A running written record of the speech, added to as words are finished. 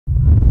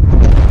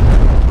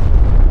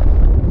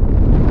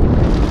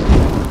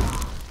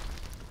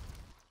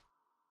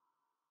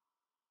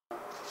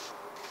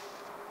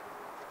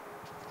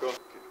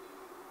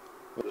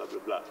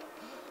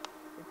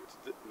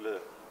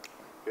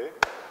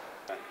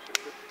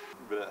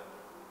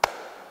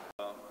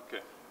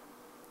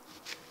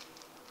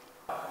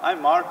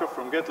I'm Marko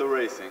from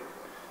Racing.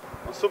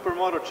 On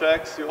supermoto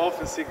tracks you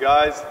often see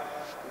guys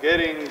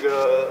getting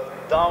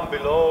down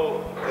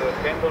below the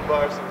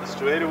handlebars of the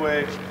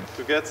straightaway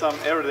to get some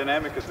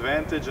aerodynamic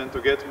advantage and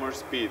to get more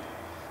speed.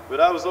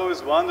 But I was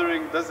always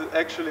wondering, does it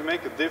actually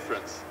make a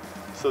difference?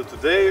 So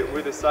today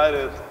we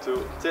decided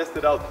to test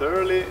it out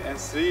thoroughly and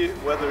see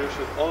whether you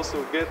should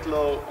also get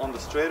low on the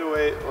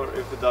straightaway or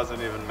if it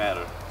doesn't even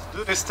matter. To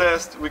do this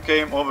test we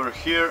came over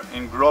here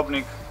in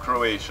Grobnik,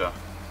 Croatia.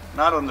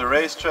 Not on the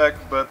racetrack,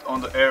 but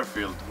on the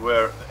airfield,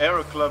 where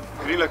Aero Club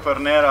Grille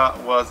Kvarnera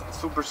was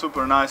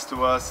super nice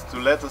to us to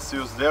let us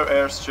use their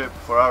airstrip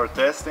for our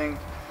testing.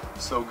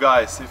 So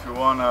guys, if you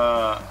want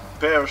a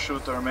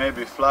parachute or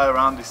maybe fly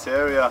around this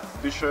area,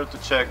 be sure to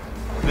check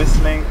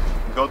this link,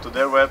 go to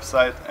their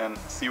website and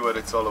see what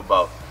it's all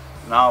about.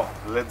 Now,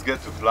 let's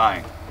get to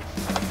flying.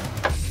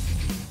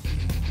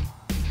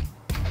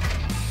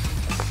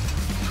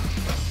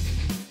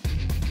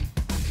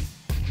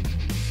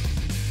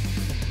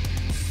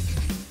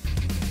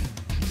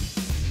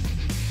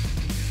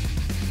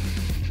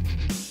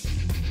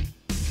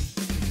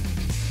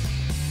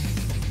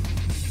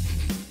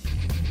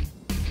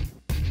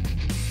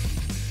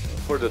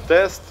 For the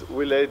test,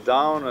 we laid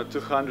down a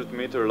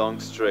 200-meter long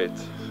straight,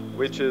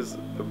 which is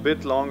a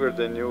bit longer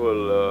than you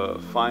will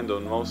find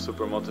on most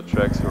supermoto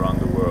tracks around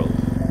the world.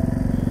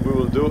 We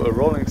will do a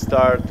rolling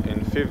start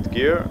in 5th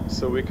gear,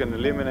 so we can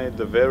eliminate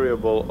the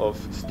variable of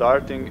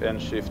starting and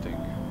shifting.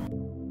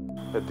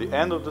 At the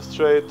end of the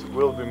straight,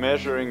 we'll be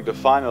measuring the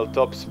final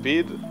top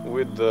speed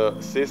with the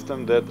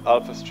system that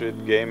Alpha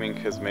Street Gaming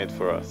has made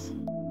for us.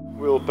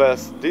 We'll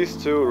pass these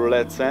two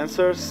roulette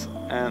sensors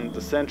and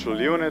the central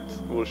unit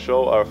will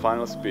show our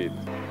final speed.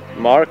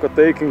 Marko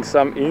taking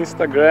some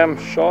Instagram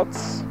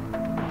shots.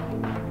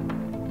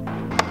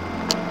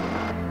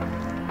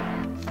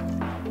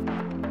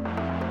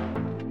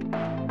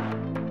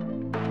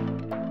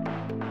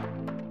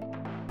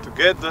 To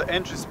get the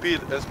entry speed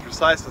as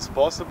precise as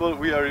possible,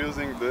 we are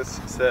using this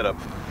setup.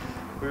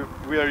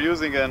 We are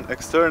using an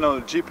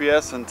external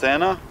GPS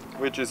antenna,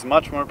 which is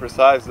much more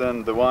precise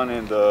than the one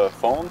in the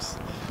phones,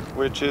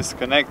 which is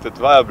connected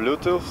via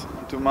Bluetooth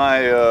to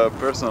my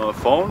personal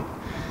phone,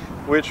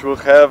 which will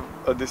have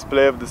a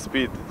display of the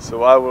speed.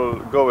 So I will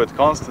go at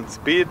constant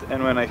speed,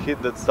 and when I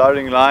hit that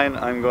starting line,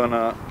 I'm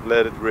gonna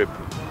let it rip.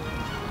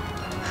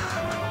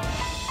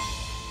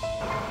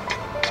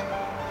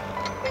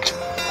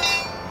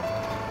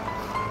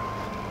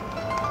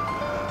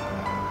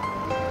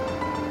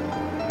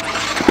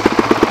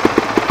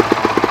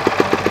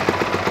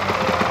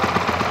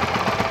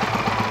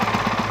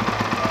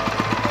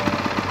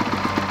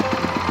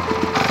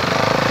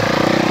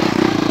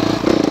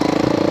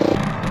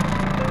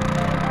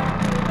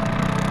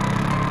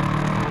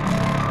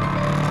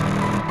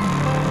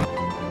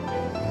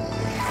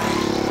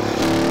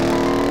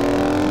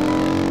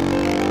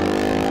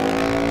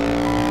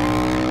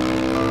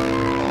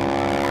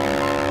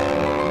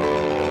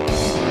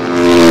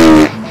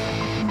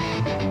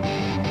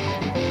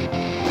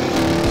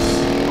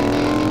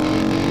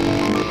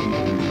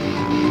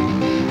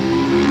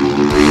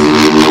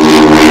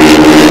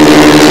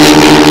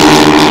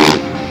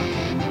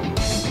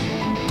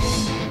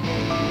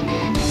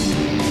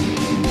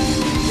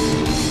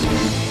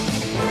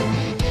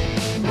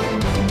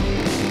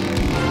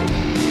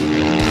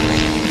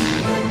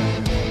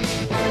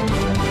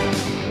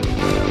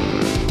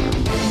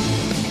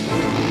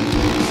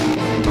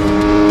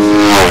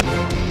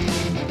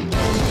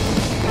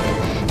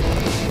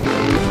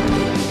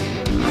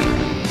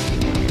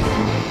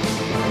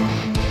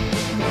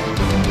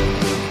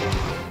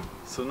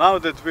 Now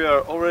that we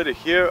are already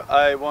here,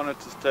 I wanted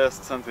to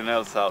test something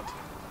else out.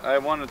 I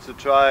wanted to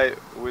try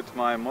with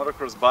my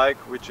motocross bike,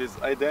 which is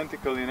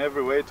identical in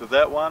every way to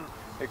that one,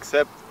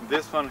 except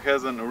this one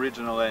has an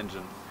original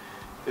engine.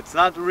 It's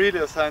not really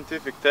a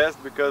scientific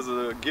test because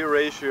the gear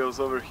ratios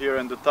over here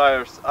and the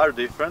tires are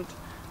different,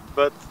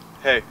 but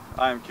hey,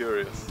 I'm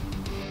curious.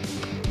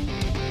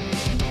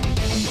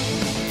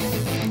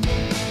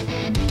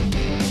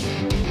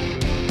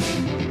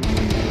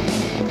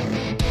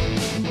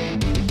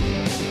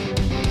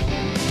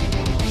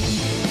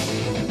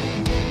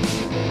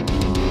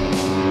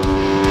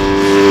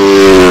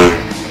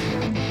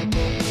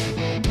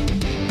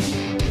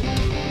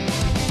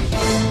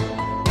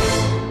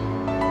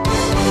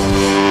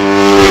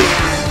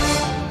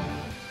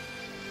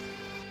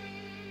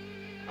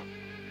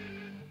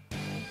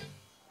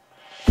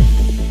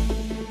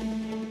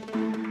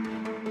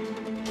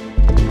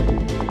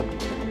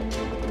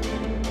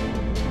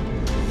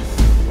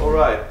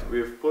 Alright,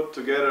 we've put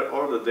together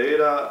all the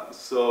data,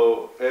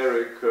 so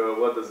Eric,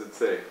 what does it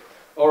say?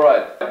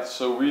 Alright,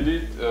 so we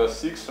did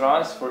 6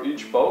 runs for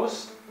each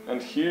pose,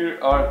 and here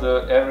are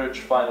the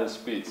average final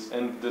speeds.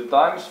 And the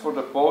times for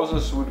the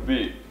poses would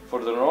be, for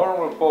the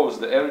normal pose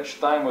the average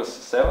time was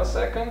 7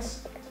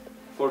 seconds,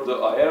 for the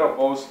aero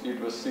pose it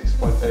was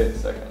 6.8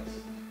 seconds.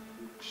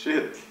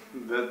 Shit,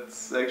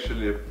 that's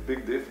actually a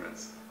big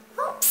difference.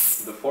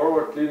 The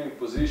forward leading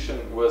position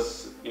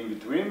was in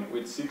between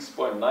with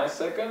 6.9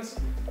 seconds,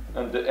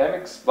 and the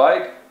MX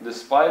bike,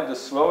 despite the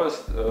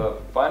slowest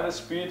final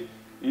speed,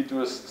 it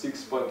was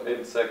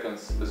 6.8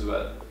 seconds as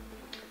well.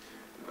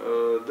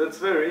 That's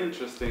very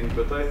interesting,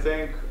 but I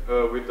think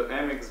with the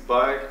MX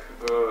bike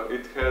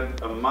it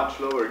had a much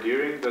lower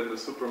gearing than the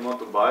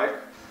Supermoto bike.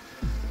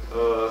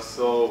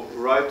 So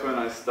right when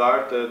I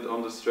started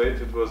on the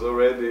straight, it was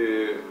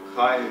already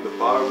high in the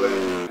power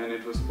band and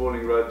it was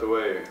pulling right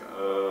away.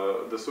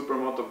 The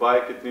Supermoto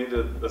bike, it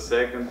needed a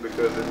second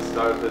because it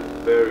started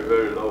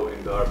very low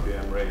in the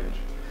RPM range.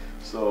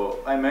 So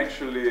I'm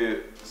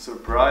actually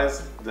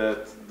surprised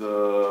that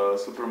the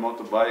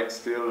Supermoto bike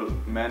still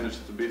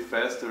managed to be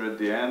faster at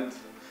the end,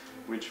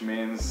 which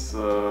means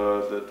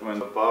that when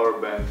the power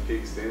band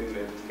kicks in,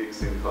 it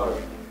kicks in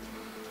hard.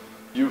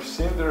 You've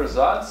seen the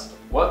results.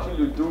 What will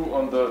you do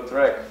on the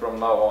track from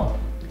now on?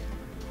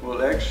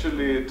 Well,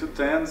 actually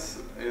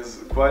 2/10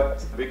 is quite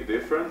a big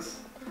difference.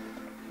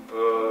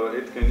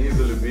 It can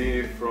easily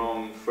be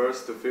from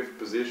 1st to 5th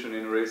position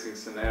in racing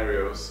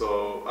scenarios,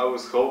 so I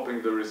was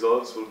hoping the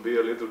results will be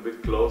a little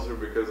bit closer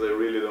because I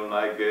really don't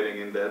like getting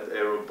in that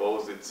aero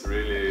pose. It's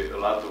really a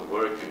lot of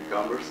work and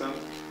cumbersome.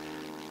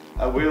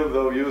 I will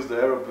though use the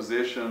aero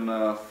position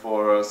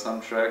for some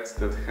tracks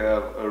that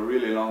have a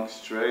really long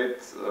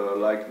straight,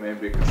 like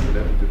maybe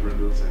Castelletto di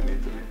Brinduzzo in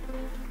Italy.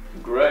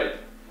 Great!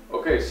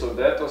 Okay, so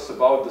that was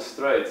about the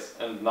straights,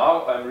 and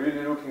now I'm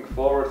really looking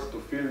forward to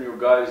film you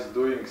guys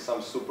doing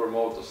some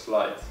Supermoto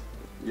slides.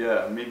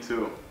 Yeah, me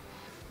too.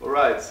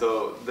 Alright,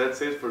 so that's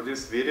it for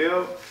this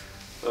video.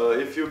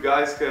 If you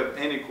guys have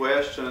any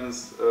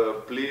questions,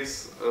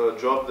 please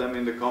drop them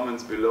in the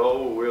comments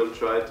below. We'll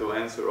try to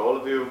answer all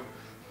of you.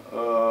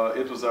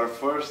 It was our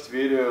first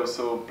video,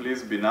 so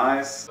please be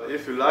nice.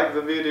 If you like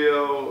the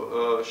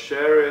video,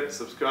 share it,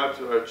 subscribe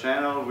to our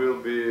channel,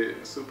 we'll be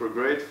super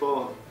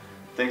grateful.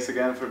 Thanks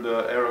again for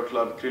the Aero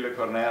Club Krille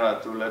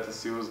Cornera to let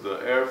us use the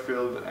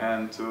airfield,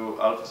 and to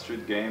Alpha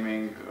Street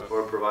Gaming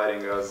for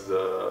providing us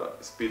the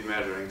speed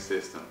measuring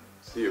system.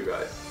 See you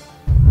guys!